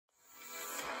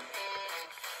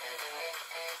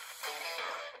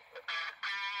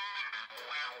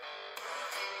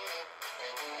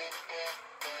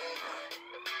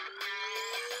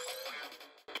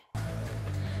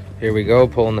Here we go,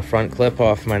 pulling the front clip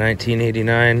off my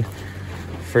 1989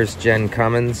 first gen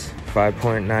Cummins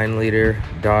 5.9 liter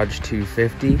Dodge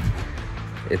 250.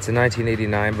 It's a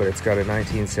 1989, but it's got a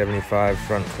 1975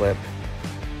 front clip,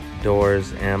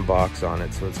 doors and box on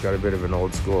it, so it's got a bit of an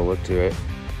old school look to it.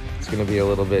 It's going to be a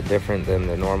little bit different than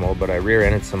the normal, but I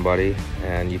rear-ended somebody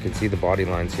and you can see the body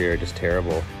lines here are just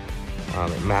terrible.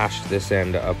 It mashed this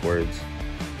end upwards,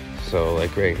 so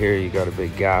like right here you got a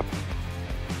big gap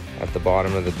at the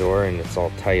bottom of the door and it's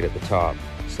all tight at the top,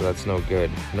 so that's no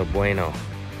good, no bueno.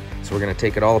 So we're going to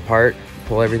take it all apart,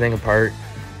 pull everything apart,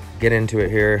 get into it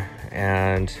here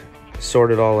and sort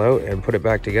it all out and put it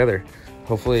back together.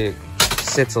 Hopefully it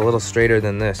sits a little straighter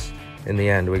than this in the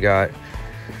end. We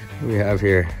have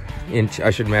here inch, I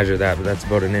should measure that, but that's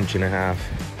about 1.5 inches.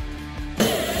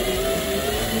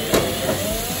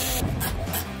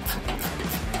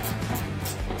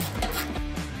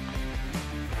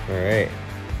 All right,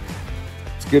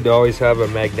 it's good to always have a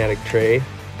magnetic tray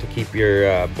to keep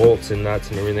your bolts and nuts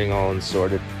and everything all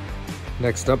sorted.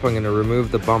 Next up, I'm going to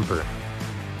remove the bumper.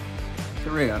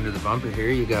 So right under the bumper here,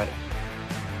 you got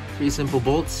 3 simple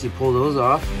bolts. You pull those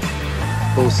off,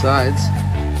 both sides.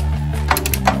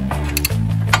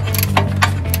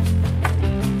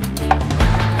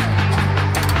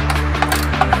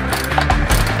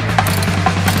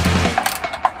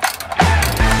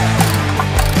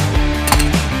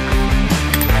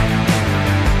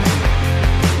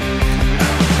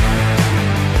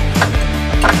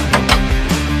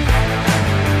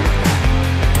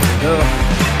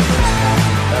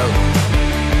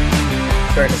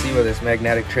 Starting to see where this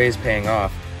magnetic tray is paying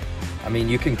off. I mean,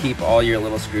 you can keep all your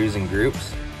little screws in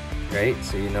groups, right?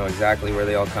 So you know exactly where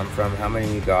they all come from, how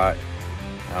many you got.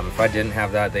 If I didn't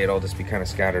have that, they'd all just be kind of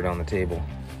scattered on the table.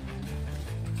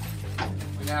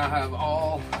 We now have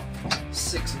all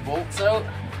 6 bolts out.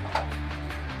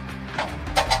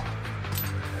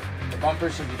 The bumper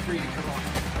should be free to come off.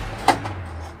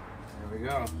 There we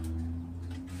go.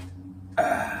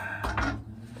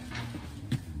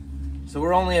 So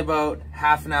we're only about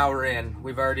half an hour in.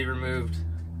 We've already removed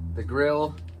the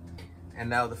grille and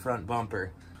now the front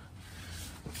bumper.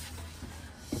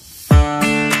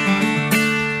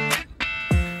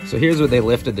 So here's what they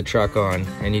lifted the truck on,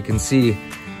 and you can see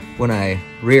when I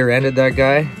rear-ended that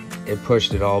guy, it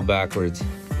pushed it all backwards.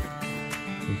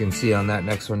 You can see on that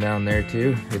next one down there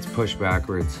too, it's pushed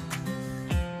backwards.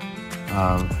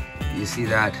 You see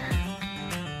that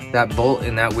bolt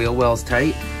in that wheel well's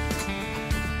tight.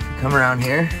 Come around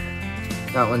here,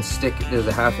 that one's stick, there's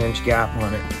a 1/2 inch gap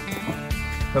on it.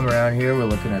 Come around here, we're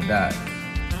looking at that.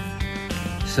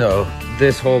 So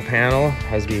this whole panel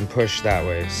has been pushed that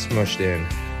way, smushed in.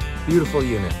 Beautiful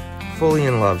unit, fully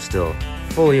in love still,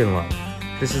 fully in love.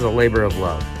 This is a labor of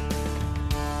love.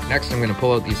 Next, I'm gonna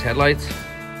pull out these headlights.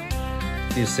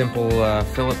 These simple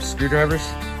Phillips screwdrivers.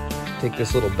 Take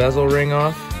this little bezel ring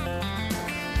off.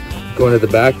 Go into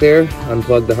the back there,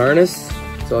 unplug the harness.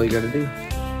 That's all you gotta do.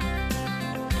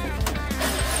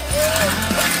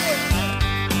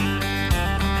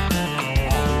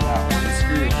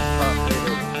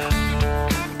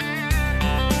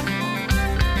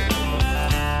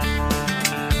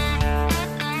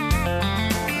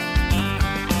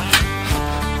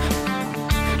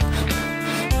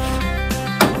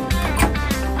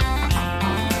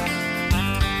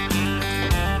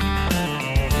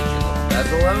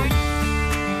 Bezel out.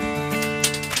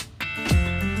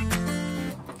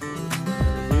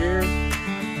 Here.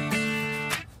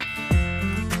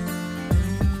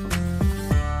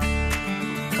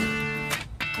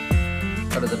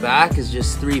 Out of the back is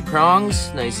just 3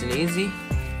 prongs, nice and easy.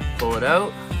 Pull it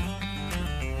out.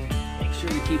 Make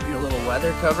sure you keep your little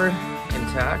weather cover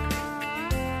intact.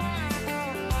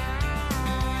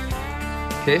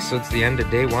 Okay, so it's the end of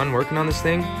day 1 working on this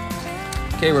thing.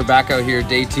 Okay, we're back out here,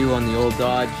 day 2 on the old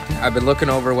Dodge. I've been looking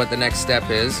over what the next step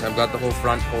is. I've got the whole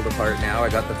front pulled apart now. I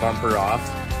got the bumper off.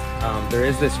 There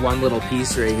is this one little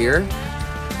piece right here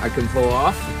I can pull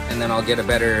off, and then I'll get a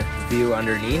better view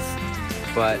underneath.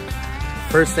 But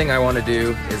first thing I want to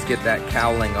do is get that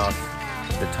cowling off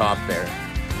the top there.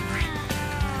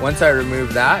 Once I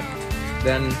remove that,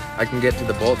 then I can get to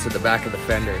the bolts at the back of the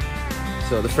fender.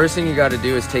 So the first thing you got to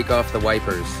do is take off the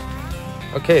wipers.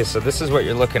 Okay, so this is what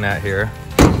you're looking at here.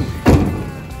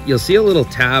 You'll see a little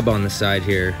tab on the side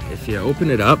here. If you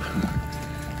open it up,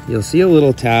 you'll see a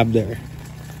little tab there.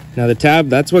 Now the tab,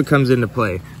 that's what comes into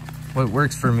play. What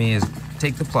works for me is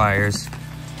take the pliers,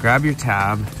 grab your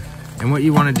tab, and what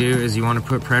you want to do is you want to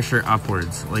put pressure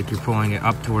upwards, like you're pulling it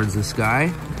up towards the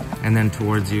sky and then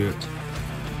towards you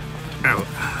out.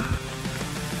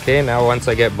 Okay, now once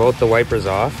I get both the wipers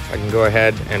off, I can go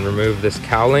ahead and remove this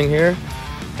cowling here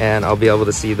and I'll be able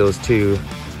to see those two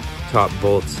top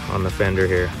bolts on the fender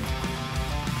here.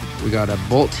 We got a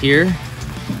bolt here,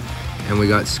 and we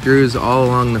got screws all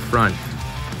along the front.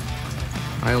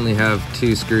 I only have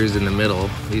 2 screws in the middle.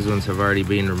 These ones have already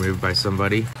been removed by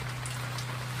somebody.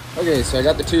 Okay, so I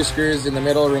got the 2 screws in the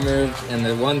middle removed and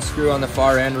the 1 screw on the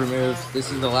far end removed.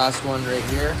 This is the last one right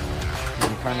here. You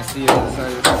can kind of see it on the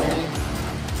side of the screen.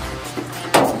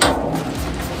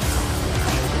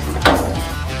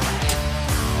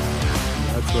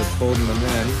 That's what's holding them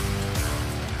in.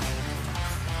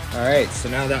 Alright, so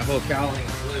now that whole cowling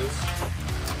is loose.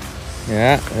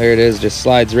 Yeah, there it is, just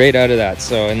slides right out of that.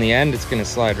 So in the end, it's gonna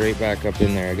slide right back up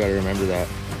in there. I gotta remember that.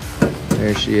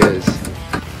 There she is.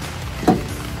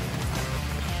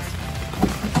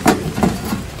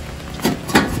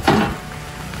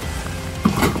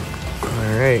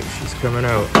 All right, she's coming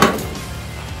out.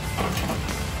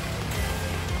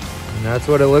 And that's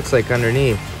what it looks like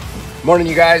underneath. Morning,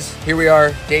 you guys. Here we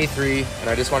are, day 3, and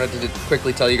I just wanted to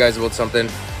quickly tell you guys about something.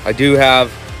 I do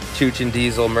have Chooch and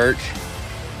Diesel merch.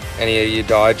 Any of you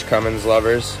Dodge Cummins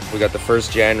lovers, we got the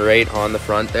first gen right on the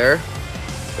front there.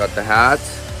 Got the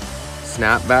hats,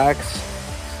 snapbacks,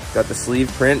 got the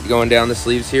sleeve print going down the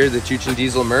sleeves here, the Chooch and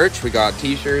Diesel merch. We got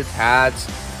t-shirts, hats,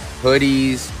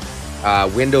 hoodies,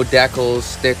 window decals,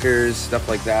 stickers, stuff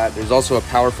like that. There's also a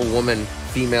Powerful Woman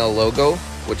female logo,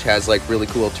 which has like really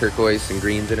cool turquoise and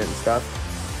greens in it and stuff,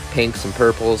 pinks and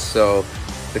purples. So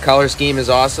the color scheme is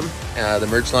awesome. The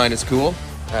merch line is cool.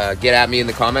 Get at me in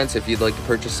the comments if you'd like to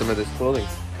purchase some of this clothing.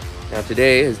 Now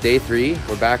today is day 3.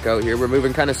 We're back out here. We're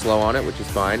moving kind of slow on it, which is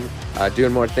fine.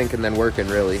 Doing more thinking than working,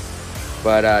 really.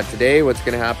 But today what's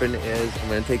gonna happen is I'm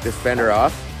gonna take this fender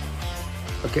off.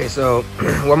 Okay, so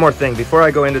one more thing. Before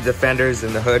I go into the fenders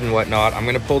and the hood and whatnot, I'm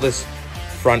gonna pull this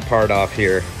front part off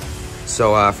here.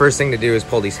 So first thing to do is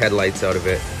pull these headlights out of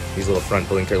it, these little front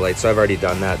blinker lights. So I've already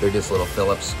done that. They're just little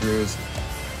Phillips screws.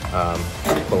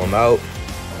 Pull them out.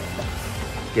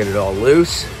 Get it all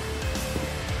loose.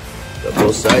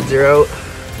 Both sides are out.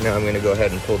 Now I'm gonna go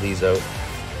ahead and pull these out.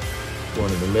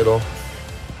 One in the middle,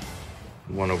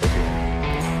 one over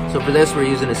here. So for this, we're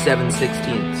using a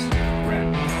 7/16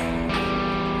 red.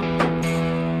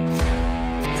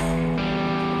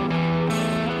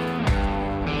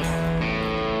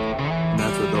 And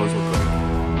that's what those look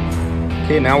like.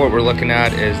 Okay, now what we're looking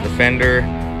at is the fender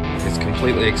is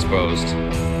completely exposed.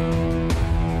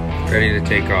 Ready to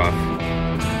take off.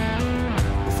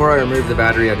 Before I remove the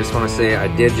battery, I just want to say I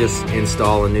did just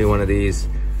install a new one of these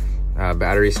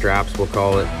battery straps, we'll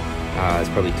call it. It's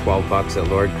probably 12 bucks at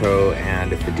Lordco,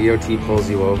 and if the DOT pulls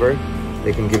you over,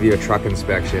 they can give you a truck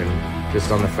inspection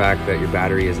just on the fact that your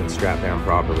battery isn't strapped down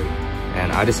properly.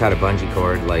 And I just had a bungee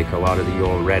cord like a lot of the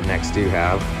old rednecks do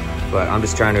have, but I'm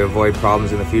just trying to avoid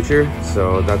problems in the future,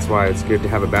 so that's why it's good to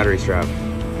have a battery strap.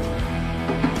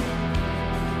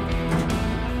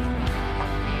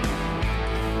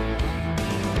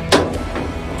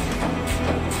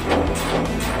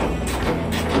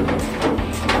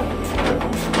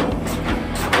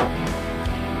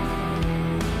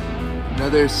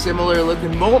 Another similar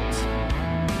looking bolt.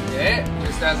 Okay,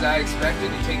 just as I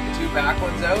expected, you take the 2 back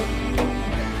ones out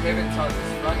and pivots on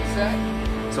this front set.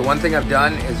 So one thing I've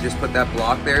done is just put that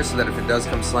block there so that if it does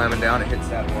come slamming down, it hits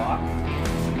that block.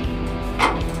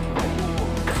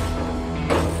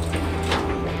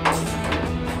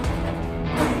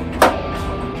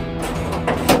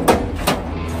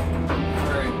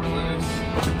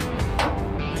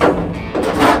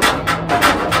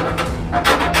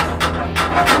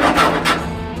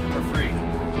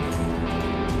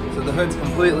 The hood's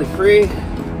completely free. Let's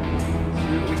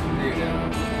see what we can do now.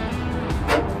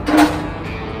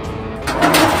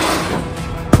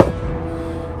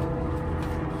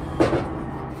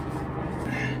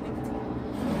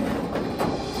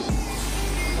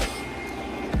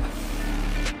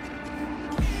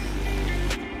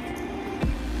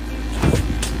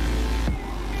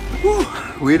 Whew,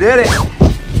 we did it.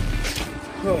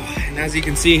 Oh, and as you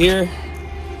can see here,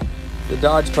 the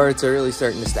Dodge parts are really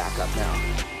starting to stack up now.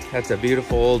 That's a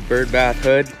beautiful old bird bath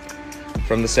hood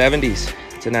from the 70s.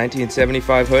 It's a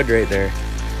 1975 hood right there.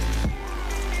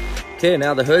 Okay,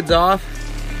 now the hood's off,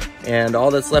 and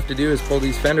all that's left to do is pull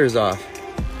these fenders off.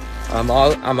 I'm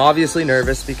obviously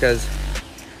nervous because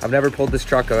I've never pulled this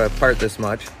truck apart this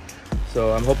much,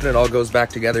 so I'm hoping it all goes back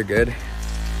together good.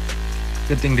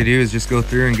 Good thing to do is just go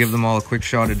through and give them all a quick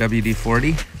shot of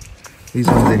WD-40. These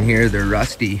ones in here, they're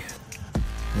rusty.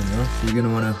 You know, so you're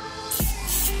gonna wanna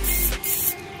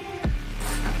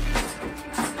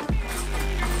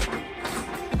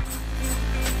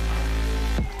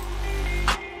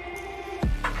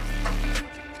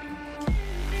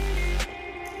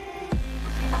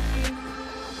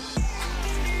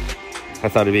I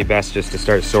thought it'd be best just to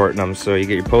start sorting them. So you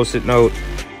get your post-it note,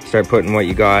 start putting what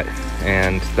you got,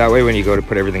 and that way when you go to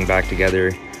put everything back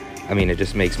together, I mean, it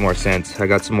just makes more sense. I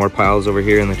got some more piles over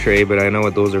here in the tray, but I know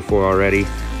what those are for already.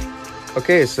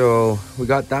 Okay, so we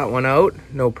got that one out,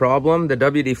 no problem. The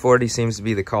WD-40 seems to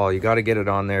be the call. You got to get it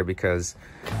on there because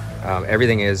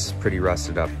everything is pretty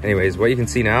rusted up. Anyways, what you can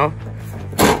see now,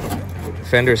 the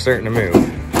fender's starting to move.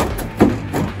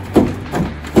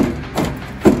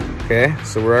 Okay,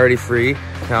 so we're already free.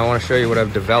 Now I want to show you what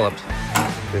I've developed.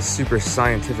 This super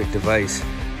scientific device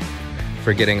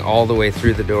for getting all the way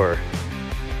through the door.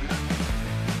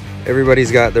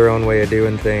 Everybody's got their own way of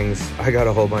doing things. I got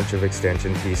a whole bunch of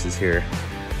extension pieces here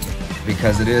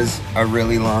because it is a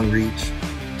really long reach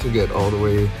to get all the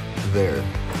way there.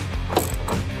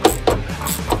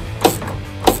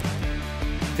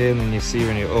 And then you see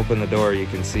when you open the door, you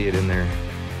can see it in there.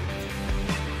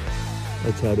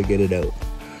 That's how to get it out.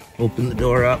 Open the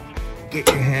door up, get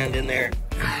your hand in there,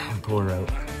 and pull her out.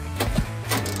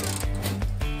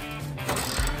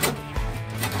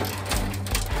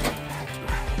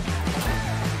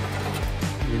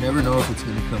 You never know if it's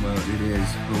gonna come out. It is,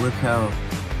 but look how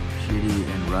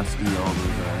shitty and rusty all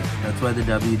those are. That's why the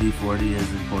WD-40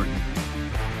 is important.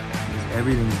 Because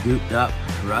everything's gooped up,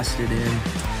 rusted in,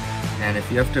 and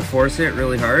if you have to force it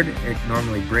really hard, it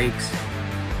normally breaks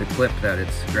the clip that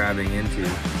it's grabbing into,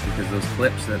 because those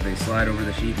clips that they slide over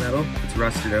the sheet metal, it's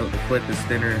rusted out. The clip is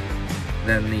thinner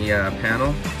than the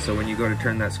panel, so when you go to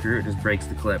turn that screw, it just breaks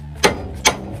the clip.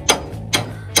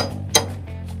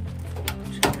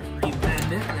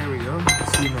 Rebend it, there we go.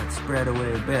 See that spread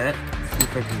away a bit. Let's see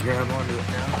if I can grab onto it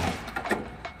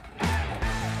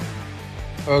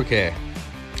now. Okay,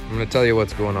 I'm gonna tell you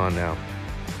what's going on now.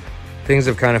 Things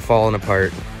have kind of fallen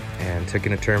apart and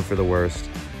taken a turn for the worst.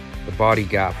 The body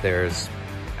gap there is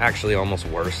actually almost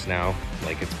worse now.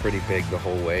 Like, it's pretty big the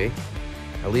whole way.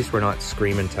 At least we're not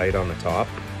screaming tight on the top.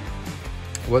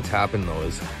 What's happened though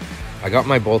is I got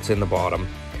my bolts in the bottom,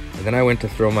 and then I went to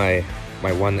throw my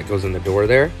one that goes in the door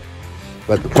there.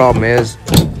 But the problem is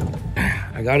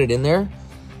I got it in there,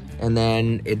 and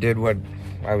then it did what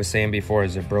I was saying before,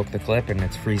 is it broke the clip and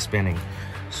it's free spinning.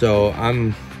 So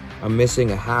I'm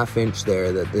missing a 1/2 inch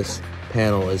there that this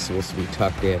panel is supposed to be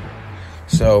tucked in.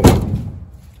 So,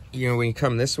 you know, when you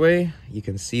come this way, you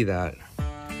can see that.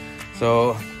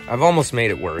 So I've almost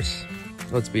made it worse.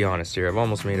 Let's be honest here, I've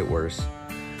almost made it worse.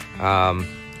 I'm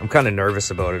kind of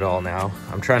nervous about it all now.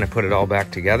 I'm trying to put it all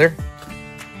back together.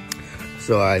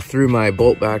 So I threw my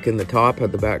bolt back in the top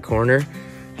at the back corner,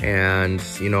 and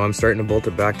you know, I'm starting to bolt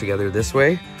it back together this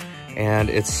way, and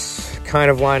it's kind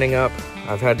of lining up.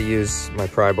 I've had to use my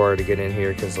pry bar to get in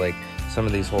here because like some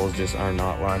of these holes just are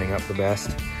not lining up the best.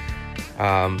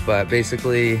 But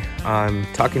basically I'm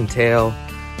tucking tail,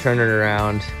 turning it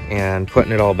around, and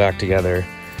putting it all back together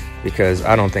because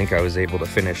I don't think I was able to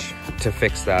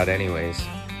fix that anyways.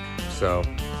 So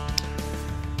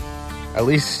at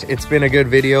least it's been a good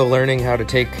video learning how to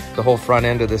take the whole front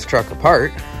end of this truck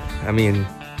apart. I mean,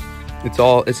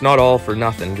 it's not all for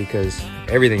nothing because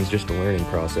everything's just a learning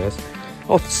process.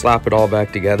 I'll slap it all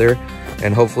back together,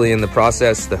 and hopefully in the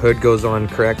process the hood goes on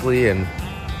correctly, and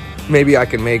maybe I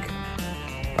can make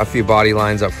a few body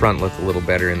lines up front look a little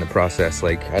better in the process.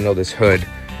 Like, I know this hood,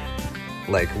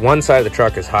 like one side of the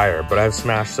truck is higher, but I've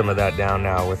smashed some of that down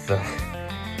now with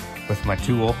my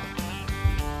tool.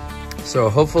 So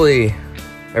hopefully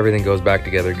everything goes back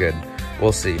together good.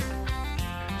 We'll see.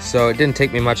 So it didn't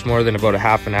take me much more than about a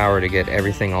 1/2 hour to get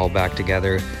everything all back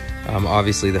together.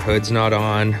 Obviously the hood's not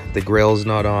on, the grill's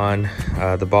not on,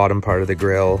 the bottom part of the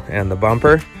grill and the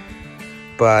bumper,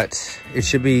 but it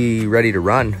should be ready to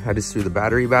run. I just threw the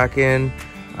battery back in.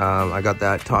 I got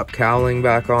that top cowling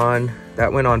back on.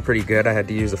 That went on pretty good. I had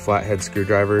to use a flathead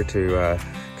screwdriver to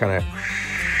kind of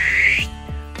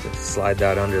slide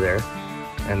that under there.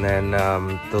 And then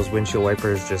those windshield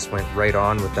wipers just went right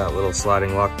on with that little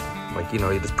sliding lock. Like, you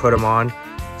know, you just put them on,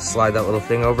 slide that little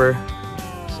thing over.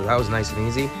 So that was nice and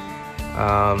easy.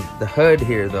 The hood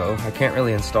here though, I can't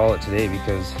really install it today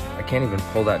because I can't even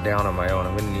pull that down on my own.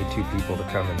 I'm gonna need 2 people to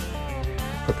come and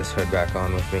put this hood back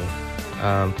on with me.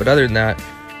 But other than that,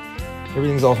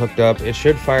 everything's all hooked up. It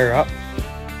should fire up.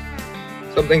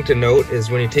 Something to note is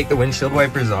when you take the windshield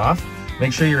wipers off,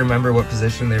 make sure you remember what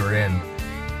position they were in,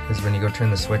 because when you go turn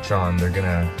the switch on, they're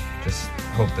gonna just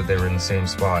hope that they were in the same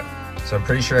spot. So I'm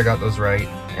pretty sure I got those right,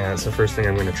 and it's the first thing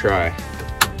I'm gonna try.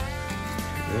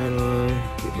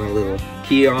 Get my little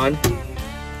key on.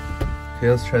 Okay,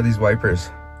 let's try these wipers.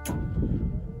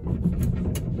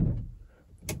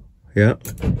 Yep.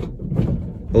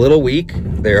 A little weak.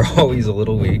 They're always a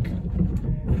little weak.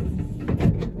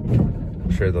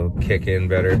 sure they'll kick in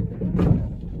better.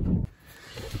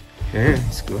 Okay,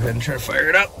 let's go ahead and try to fire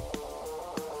it up.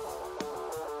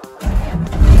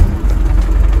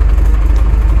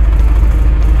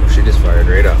 Oh, she just fired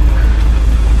right up.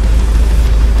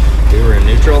 Okay, we're in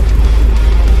neutral.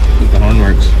 I think the horn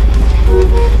works.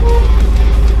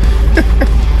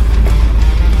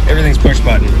 Everything's push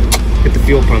button. Get the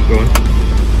fuel pump going.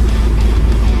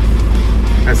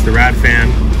 That's the rad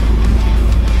fan.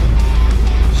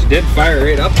 She did fire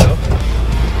right up though.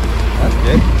 That's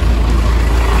good.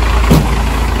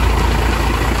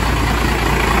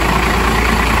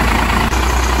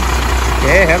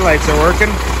 Okay, headlights are working.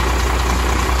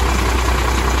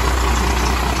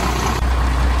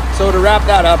 So to wrap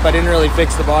that up, I didn't really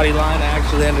fix the body line. I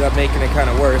actually ended up making it kind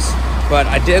of worse. But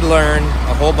I did learn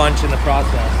a whole bunch in the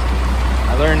process.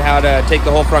 I learned how to take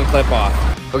the whole front clip off.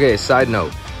 Okay, side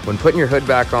note. When putting your hood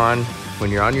back on, when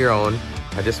you're on your own,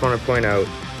 I just want to point out,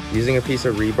 using a piece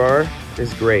of rebar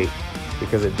is great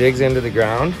because it digs into the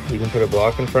ground. You can put a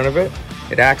block in front of it.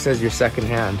 It acts as your second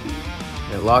hand.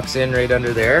 It locks in right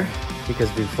under there because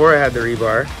before I had the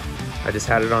rebar, I just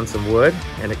had it on some wood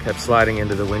and it kept sliding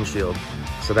into the windshield.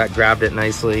 So that grabbed it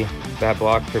nicely. That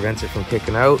block prevents it from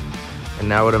kicking out. And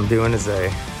now what I'm doing is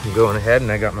I'm going ahead and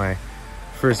I got my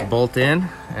first bolt in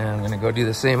and I'm gonna go do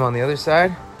the same on the other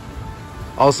side.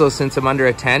 Also, since I'm under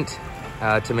a tent,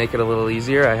 to make it a little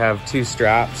easier, I have 2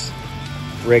 straps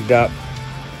rigged up,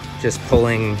 just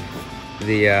pulling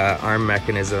the arm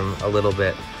mechanism a little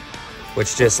bit,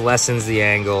 which just lessens the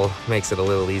angle, makes it a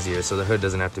little easier so the hood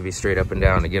doesn't have to be straight up and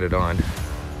down to get it on.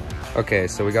 Okay,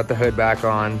 so we got the hood back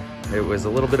on. It was a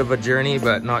little bit of a journey,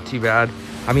 but not too bad.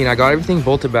 I mean, I got everything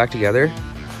bolted back together.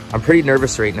 I'm pretty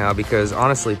nervous right now because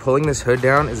honestly, pulling this hood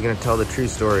down is gonna tell the true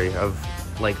story of,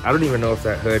 like, I don't even know if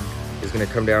that hood is gonna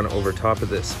come down over top of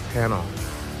this panel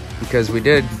because we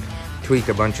did tweak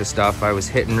a bunch of stuff. I was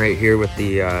hitting right here with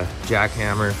the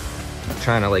jackhammer,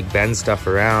 trying to like bend stuff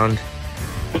around.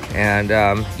 And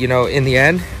you know, in the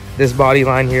end, this body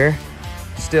line here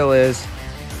still is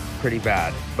pretty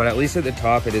bad, but at least at the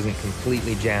top it isn't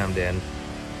completely jammed in.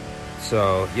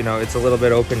 So, you know, it's a little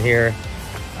bit open here.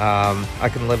 I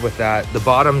can live with that. The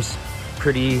bottom's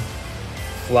pretty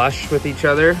flush with each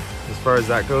other as far as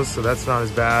that goes, so that's not as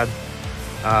bad.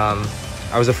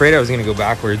 I was afraid I was gonna go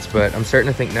backwards, but I'm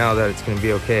starting to think now that it's gonna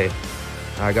be okay.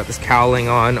 I got this cowling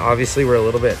on. Obviously we're a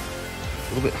little bit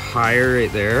higher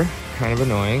right there, kind of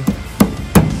annoying.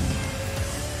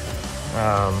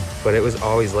 But it was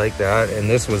always like that, and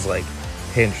this was like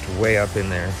pinched way up in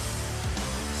there.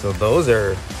 So those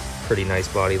are pretty nice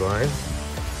body lines.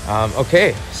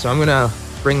 Okay, so I'm gonna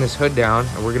bring this hood down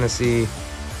and we're gonna see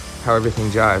how everything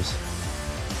jives.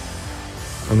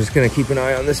 I'm just gonna keep an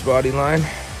eye on this body line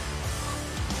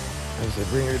as I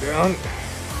bring her down.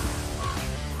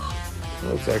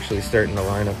 Oh, it's actually starting to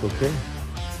line up okay.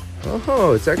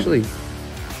 Oh, it's actually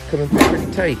coming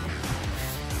pretty tight.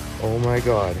 Oh my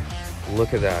God,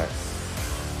 look at that.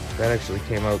 That actually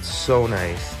came out so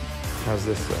nice. How's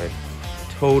this side?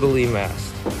 Totally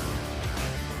messed.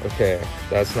 Okay,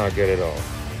 that's not good at all.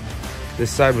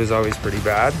 This side was always pretty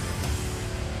bad.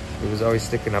 It was always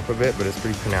sticking up a bit, but it's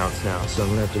pretty pronounced now, so I'm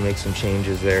gonna have to make some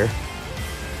changes there.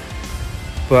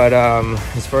 But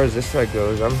as far as this side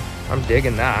goes, I'm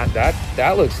digging that.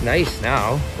 That looks nice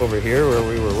now over here where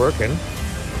we were working.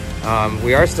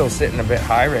 We are still sitting a bit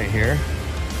high right here.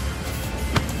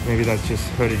 Maybe that's just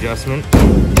hood adjustment.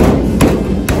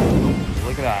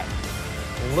 Look at that.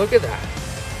 Look at that.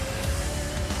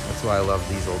 That's why I love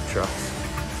these old trucks.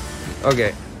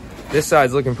 Okay, this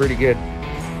side's looking pretty good.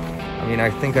 I mean,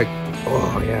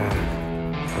 oh yeah.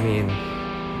 I mean,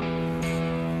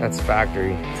 that's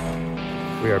factory.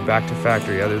 We are back to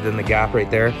factory other than the gap right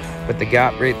there. But the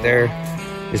gap right there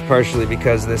is partially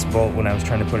because this bolt, when I was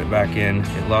trying to put it back in,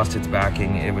 it lost its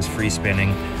backing. It was free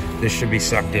spinning. This should be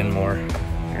sucked in more,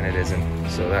 and it isn't.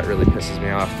 So that really pisses me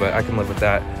off, but I can live with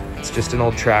that. It's just an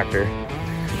old tractor.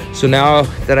 So now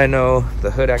that I know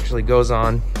the hood actually goes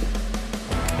on,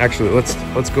 actually let's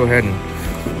go ahead and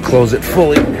close it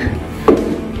fully.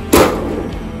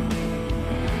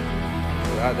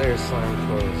 That there is slammed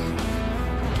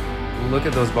closed. Look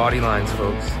at those body lines,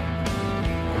 folks.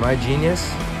 Am I a genius?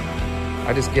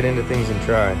 I just get into things and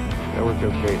try. That worked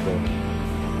out great though.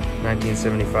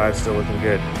 1975, still looking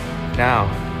good. Now,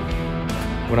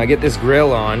 when I get this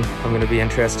grill on, I'm gonna be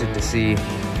interested to see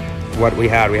what we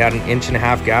had. We had an 1.5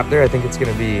 inch gap there. I think it's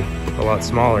gonna be a lot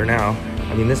smaller now.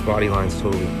 I mean, this body line's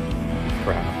totally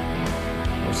crap.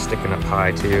 It's sticking up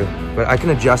high too. But I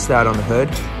can adjust that on the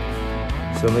hood.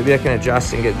 So maybe I can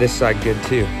adjust and get this side good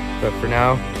too. But for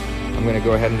now, I'm gonna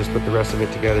go ahead and just put the rest of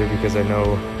it together because I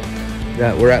know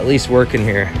that we're at least working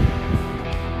here.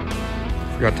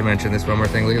 Forgot to mention this one more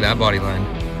thing. Look at that body line.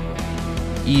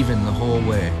 Even the whole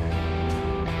way.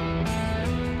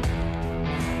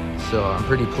 So I'm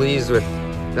pretty pleased with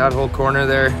that whole corner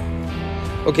there.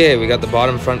 Okay, we got the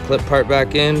bottom front clip part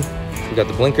back in. We got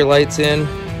the blinker lights in.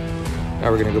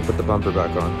 Now we're gonna go put the bumper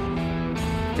back on.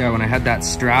 Yeah, when I had that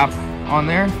strap on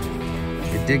there,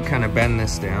 it did kind of bend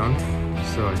this down.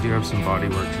 So I do have some body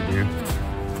work to do.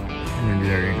 I'm gonna do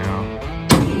that right now.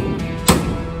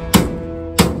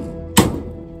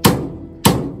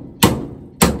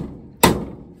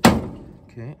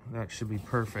 Okay, that should be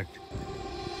perfect.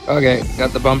 Okay,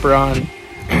 got the bumper on,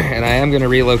 and I am gonna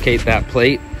relocate that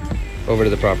plate over to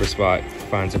the proper spot,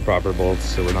 find some proper bolts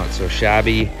so we're not so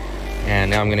shabby.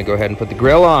 And now I'm gonna go ahead and put the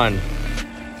grill on.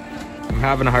 I'm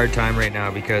having a hard time right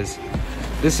now because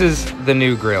this is the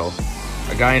new grill.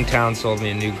 A guy in town sold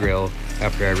me a new grill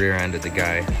after I rear-ended the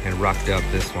guy and rocked up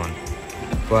this one.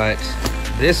 But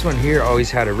this one here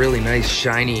always had a really nice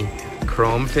shiny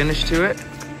chrome finish to it,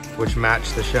 which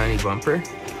matched the shiny bumper.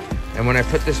 And when I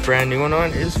put this brand new one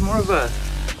on, it's more of a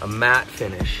matte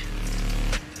finish.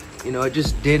 You know, it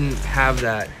just didn't have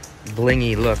that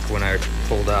blingy look when I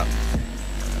pulled up.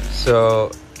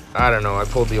 So, I don't know, I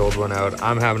pulled the old one out.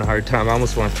 I'm having a hard time. I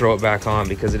almost want to throw it back on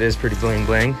because it is pretty bling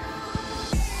bling.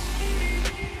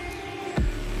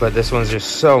 But this one's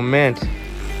just so mint.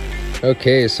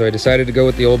 Okay, so I decided to go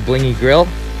with the old blingy grill.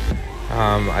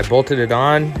 I bolted it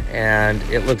on and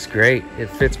it looks great. It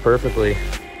fits perfectly.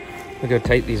 Look how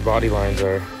tight these body lines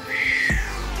are.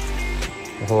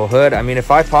 The whole hood. I mean,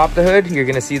 if I pop the hood, you're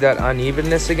gonna see that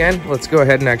unevenness again. Let's go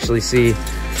ahead and actually see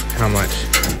how much.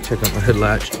 Check out my hood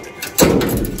latch.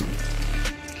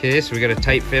 Okay, so we got a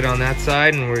tight fit on that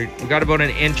side, and we got about 1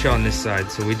 inch on this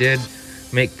side. So we did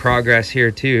make progress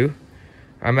here too.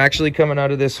 I'm actually coming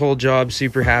out of this whole job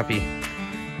super happy.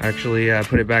 I actually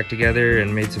put it back together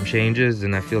and made some changes,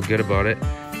 and I feel good about it.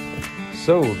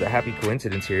 So the happy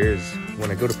coincidence here is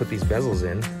when I go to put these bezels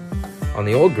in on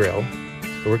the old grill,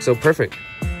 it works out perfect.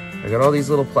 I got all these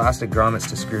little plastic grommets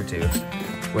to screw to.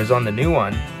 Whereas on the new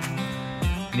one,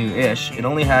 new-ish, it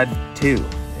only had two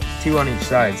on each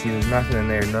side. See, there's nothing in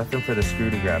there, nothing for the screw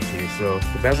to grab to. So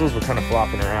the bezels were kind of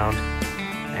flopping around,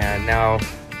 and now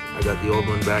I got the old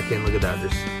one back in. Look at that,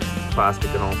 there's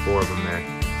plastic in all 4 of them there.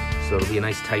 So it'll be a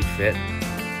nice tight fit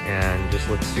and just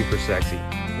looks super sexy.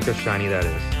 Look how shiny that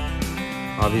is.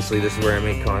 Obviously this is where I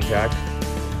make contact.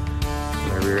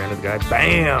 My rear end of the guy,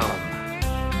 bam!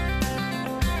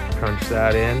 Crunch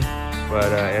that in,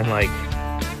 but and like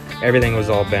everything was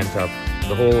all bent up.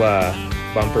 The whole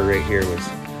bumper right here was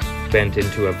bent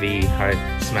into a V.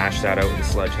 I smashed that out with a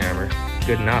sledgehammer.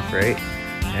 Good enough, right?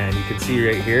 And you can see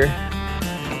right here,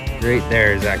 right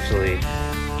there is actually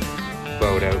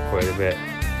bowed out quite a bit.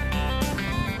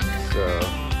 So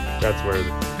that's where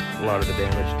a lot of the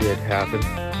damage did happen.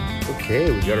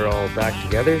 Okay, we got it all back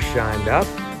together, shined up,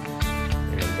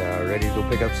 and ready to go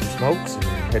pick up some smokes and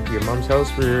head to your mom's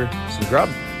house for some grub.